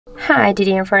Hi,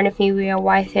 today in front of me we are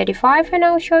Y35 and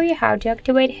I'll show you how to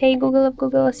activate Hey Google of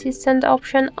Google Assistant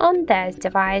option on this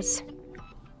device.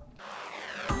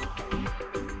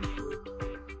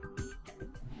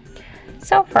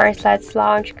 So first let's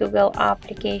launch Google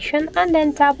application and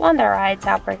then tap on the right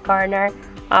upper corner.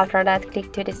 After that,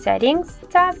 click to the settings,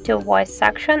 tap to voice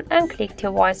section and click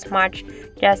to voice match.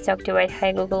 Just to activate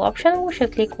Hey Google option, we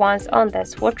should click once on the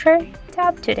switcher,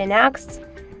 tap to the next,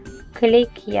 click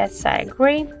yes I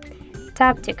agree,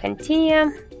 tap to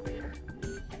continue,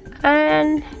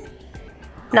 and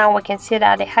now we can see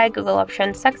that the Hey Google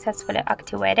option successfully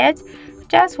activated.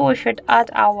 Just we should add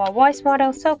our voice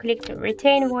model, so click to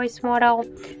retain voice model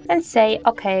and say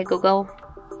OK Google.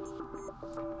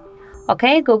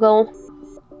 OK Google.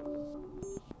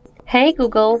 Hey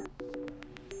Google.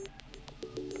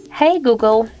 Hey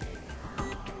Google.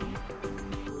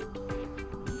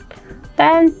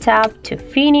 Then tap to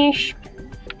finish.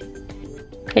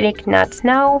 Click Not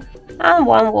Now, and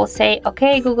one will say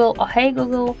OK Google or Hey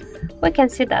Google. We can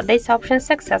see that this option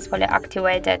successfully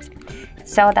activated.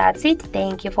 So that's it.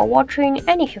 Thank you for watching,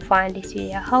 and if you find this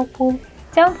video helpful,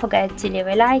 don't forget to leave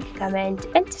a like, comment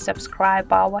and to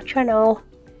subscribe our channel.